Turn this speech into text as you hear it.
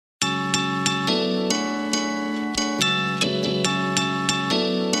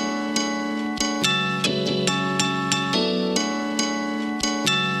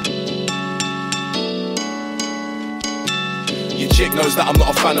knows that I'm not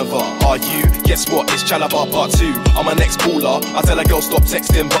a fan of her. Are you? Guess what? It's Chalaba Part 2. I'm a next baller. I tell a girl stop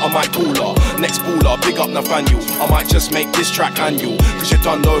texting, but I might call her. Next baller, big up Nathaniel. I might just make this track annual. Cause you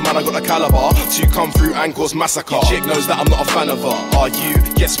don't know, man, I got the caliber to come through and cause massacre. Your chick knows that I'm not a fan of her. Are you?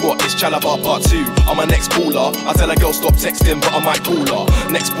 Guess what? It's Chalaba Part 2. I'm a next baller. I tell a girl stop texting, but I might call her.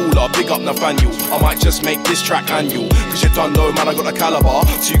 Next baller, big up Nathaniel. I might just make this track annual. Cause you don't know, man, I got the caliber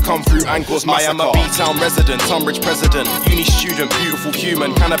to come through and cause massacre. I am a B-Town resident, Tunbridge president, uni student, beautiful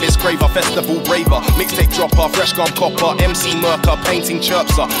human, cannabis craver, festival braver, mixtape dropper, fresh gum copper, MC murker, painting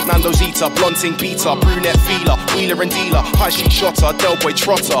chirpser, Nando's eater, blunting beater, brunette feeler, wheeler and dealer, high street shotter, Del Boy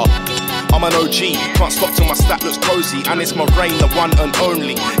trotter. I'm an OG, can't stop till my stat looks cozy, and it's my reign, the one and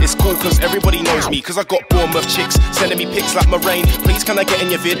only. It's cool cause everybody knows me, cause I got Bournemouth chicks sending me pics like Moraine. Please can I get in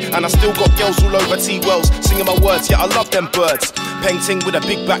your vid? And I still got girls all over T-Wells singing my words, yeah I love them birds. Painting with a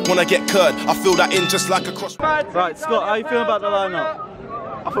big back when I get curd, I feel that in just like a cross. Right, Scott, how you feeling about the lineup?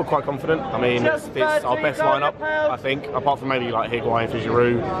 I feel quite confident. I mean, it's our best lineup, I think, apart from maybe like Higuain,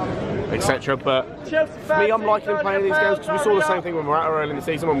 Giroud, etc. But for me, I'm liking him playing these games because we saw the same thing when we were at early in the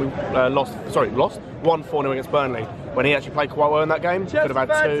season when we lost 1-4-0 against Burnley. When he actually played quite well in that game, could have had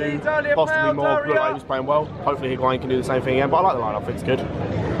 2, possibly more. Looked like he was playing well. Hopefully, Higuain can do the same thing again. But I like the lineup. I think it's good.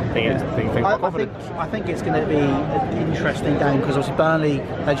 I think it's going to be an interesting game because obviously Burnley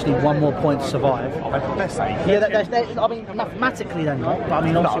they just need one more point to survive. I mean, mathematically they're not, but I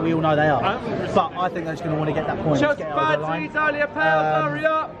mean obviously we all know they are. But I think they're just going to want to get that point. To get over the line.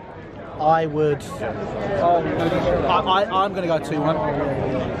 I would. I'm going to go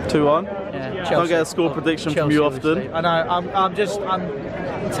 2-1. 2-1. Yeah, Chelsea. Don't get a score prediction from you often. I know.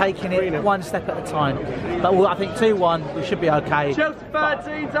 I'm taking it one step at a time. But I think 2-1 we should be okay. I'm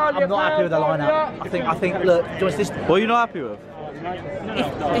not happy with the lineup. I think look, what are you not happy with?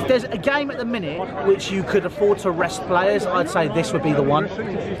 If there's a game at the minute which you could afford to rest players, I'd say this would be the one.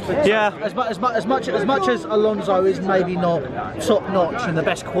 Yeah. As much as Alonso is maybe not top notch and the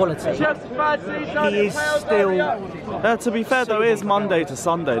best quality, he is still. To be fair though, it is Monday to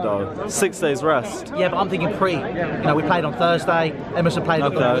Sunday though. 6 days rest. Yeah, but I'm thinking pre. You know, we played on Thursday. Emerson played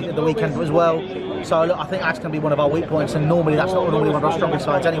on the weekend as well. So look, I think that's going to be one of our weak points, and normally that's not normally one of our strongest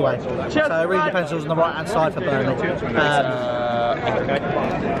sides anyway. So it really depends who's on the right hand side for Burnley.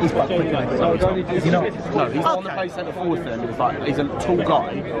 He's quite quick. Is he not? No, he's on the play centre forward then. He's a tall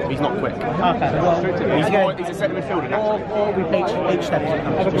guy, but he's not quick. Okay, well, he's a centre midfielder. Or we each step as it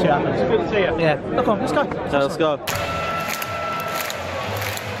comes. We'll see what happens. Yeah, look on, let's go. Let's go.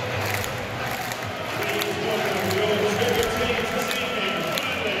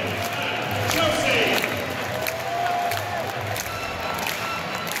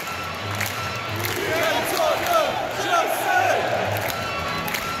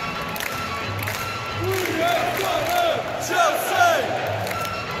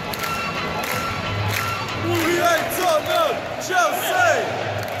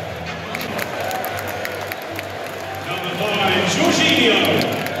 Number 5, Jorginho.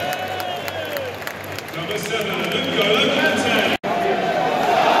 Number 7, N'Golo Kante.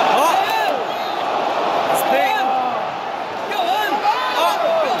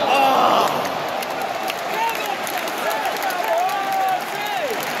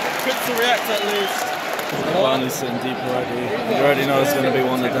 Quick to react at least. Burnley's sitting deep already. You already know it's going to be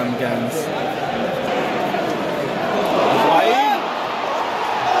one of them games.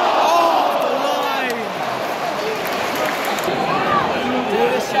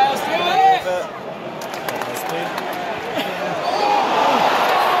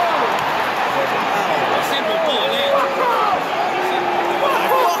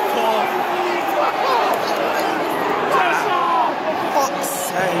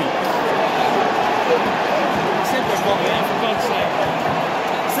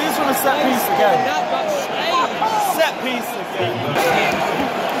 Set piece again. Set piece again.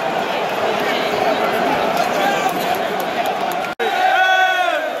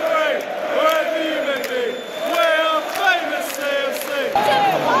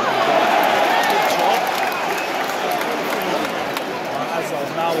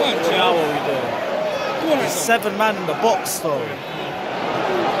 Now what we do? There's 7 man in the box though.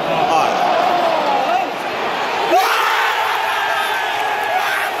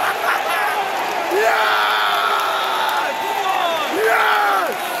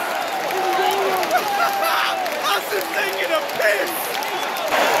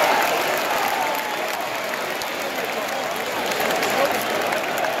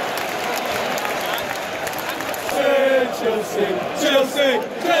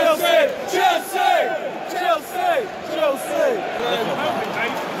 Chelsea! Look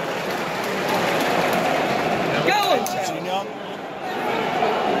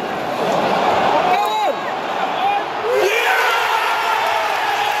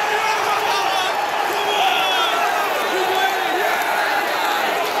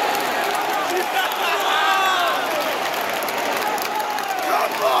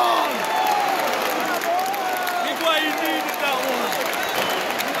Come on! Higuain needed that one.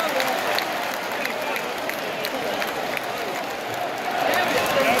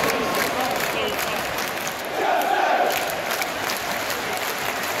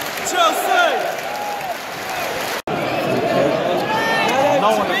 Chelsea! No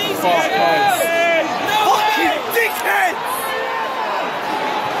one at the far post. Fucking dickheads!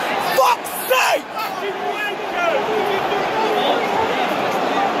 Fuck's sake!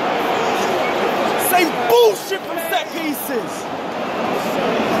 Same bullshit from set pieces!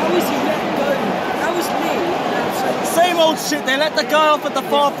 How is he let go? That was me. Same old shit, they let the guy off at the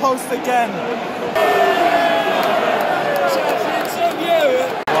far post again.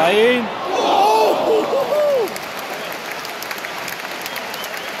 Higuain.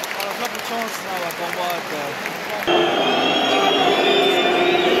 A couple of chances now, I've gone wide there.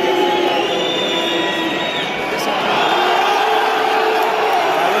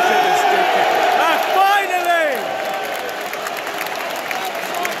 Look at this dickhead. Finally!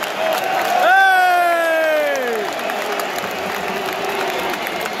 Hey!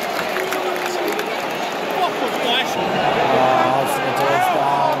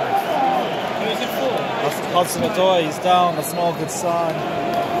 Hudson-Odoi, he's down, that's not a good sign.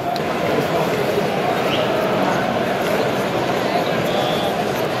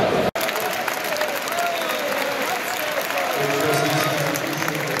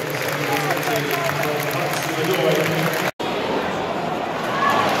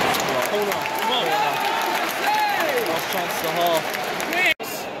 Last chance to half.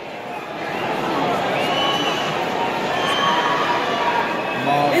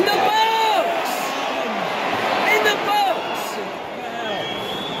 In the box! In the box!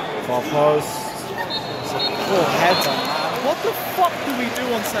 Far post. It's a poor header, man. What the fuck do we do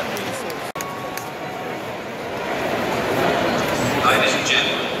on set pieces? Ladies and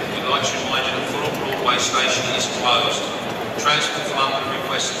gentlemen, we'd like to remind you that Fulham Broadway station is closed. Transport from London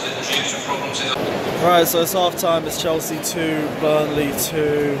requested that due to problems in the... Right, so it's half time, it's Chelsea 2, Burnley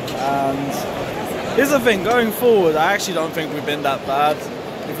 2, and here's the thing, going forward, I actually don't think we've been that bad.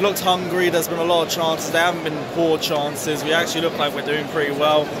 We've looked hungry, there's been a lot of chances, there haven't been poor chances, we actually look like we're doing pretty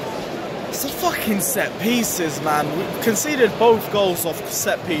well. It's the fucking set pieces, man. We conceded both goals off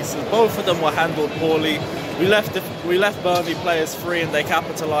set pieces, both of them were handled poorly. We left Burnley players free and they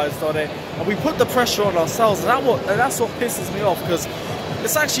capitalised on it. And we put the pressure on ourselves, and that's what pisses me off, because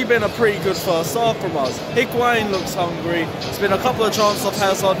it's actually been a pretty good first half from us. Higuain looks hungry. There's been a couple of chances off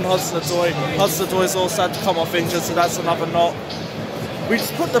Hazard and Hudson-Odoi. Hudson-Odoi's also had to come off injured, so that's another knock. We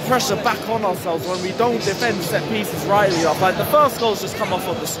just put the pressure back on ourselves when we don't defend set pieces rightly enough. Like the first goal's just come off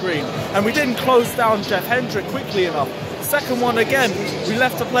on the screen, and we didn't close down Jeff Hendrick quickly enough. Second one again, we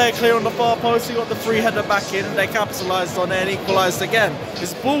left the player clear on the far post, we got the free header back in and they capitalised on it and equalised again.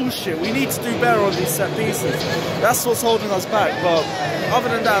 It's bullshit, we need to do better on these set pieces. That's what's holding us back, but other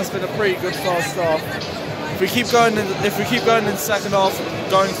than that, it's been a pretty good first half. If we keep going in the second half,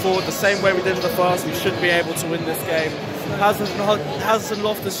 going forward the same way we did in the first, we should be able to win this game. Hazard and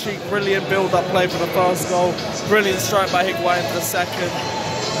Loftus-Cheek, brilliant build-up play for the first goal, brilliant strike by Higuain for the second.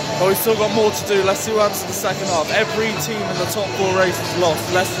 But we've still got more to do. Let's see what happens in the second half. Every team in the top 4 race is lost.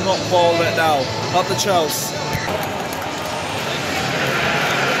 Let's not boil it now. Up the Chelsea.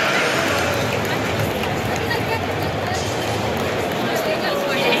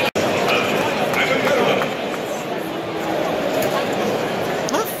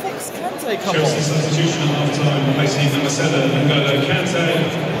 How the fuck's Kante come on? Chelsea substitution at half-time, replacing number 7, N'Golo Kante,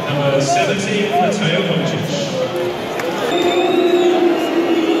 number 17, Mateo Kovacic.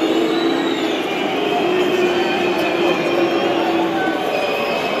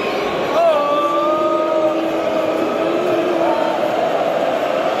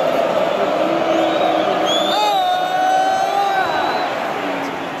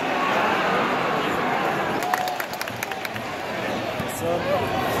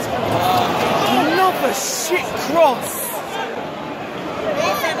 Another shit cross!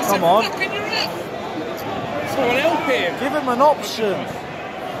 Come on. Someone help him. Give him an option.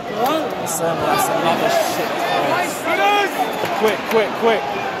 That's another shit cross. Quick.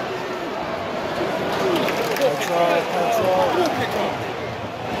 Control.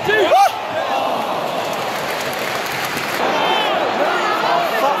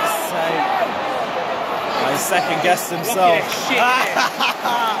 For fuck's sake. He second guessed himself.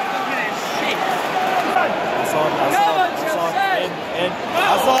 Hazard. In.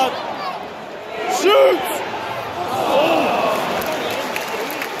 Hazard. Shoot!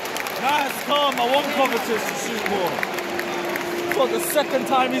 Nice, calm. I want Kovacic to shoot more. It's what, the second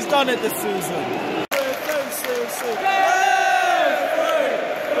time he's done it this season.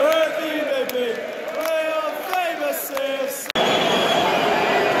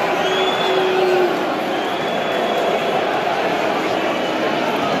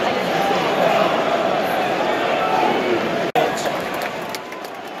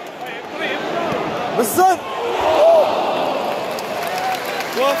 Listen!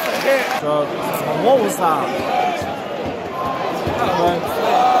 Worth a hit. What was that? Oh,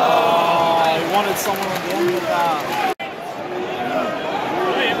 he wanted someone on the end of that.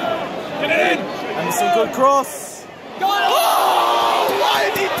 Get in! And some good cross. Oh! Why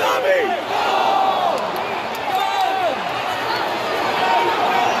did he dummy?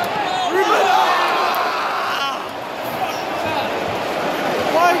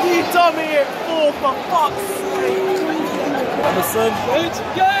 Why did he dummy it for fuck's sake? Emerson. Good.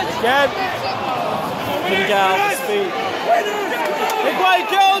 Again. Couldn't get out of his feet. Higuain,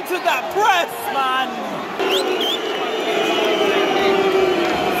 get onto that press, man.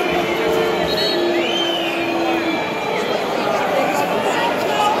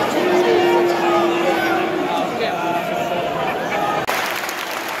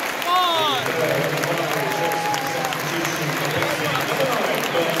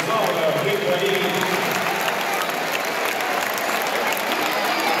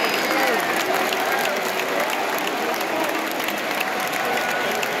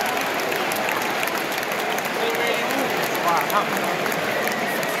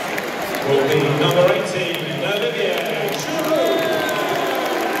 Will be number 18, Olivier.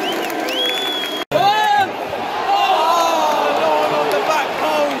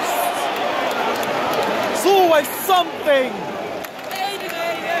 It's always something.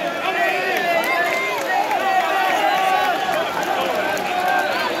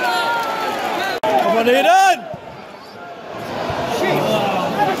 Come on, Eden.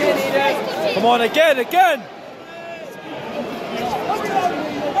 Come on, again.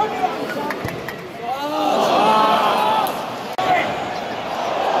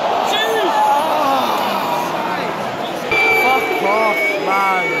 Fuck off,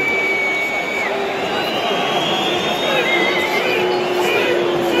 man.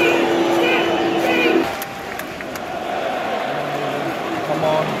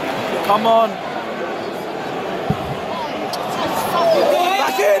 Come on.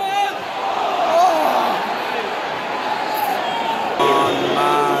 Back in. Oh,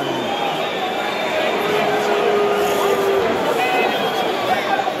 man.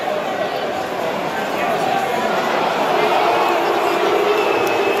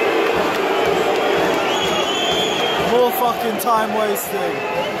 More fucking time wasting.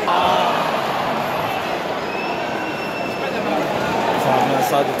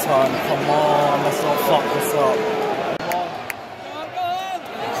 Outside the time, come on, let's not fuck this up.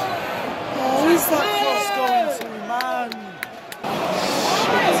 Oh, who's that cross going to, man?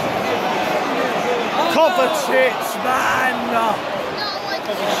 Kovacic, man!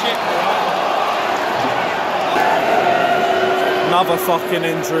 Another fucking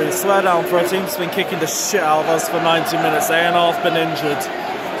injury. Swear down, for a team that's been kicking the shit out of us for 90 minutes. They ain't half been injured.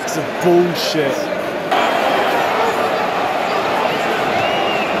 It's a bullshit.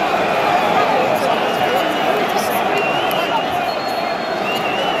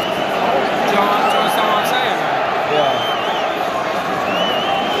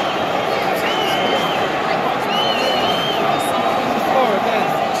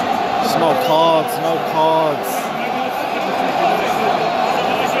 No cards.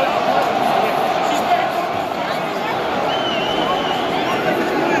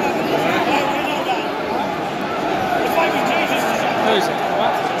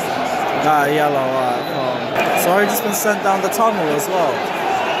 Nah, yellow, alright. Sorry, just been sent down the tunnel as well.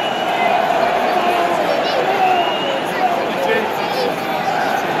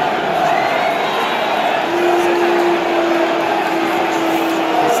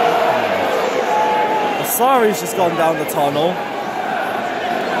 Sorry, he's just gone down the tunnel.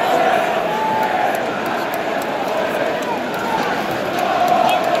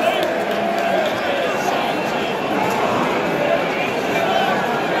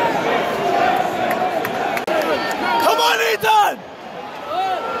 Come on, Ethan!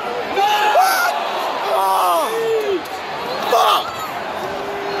 What? Oh! Fuck!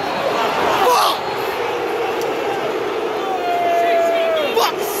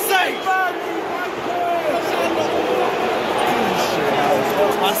 Fuck's sake!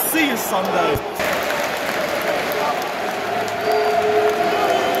 I see you Sunday.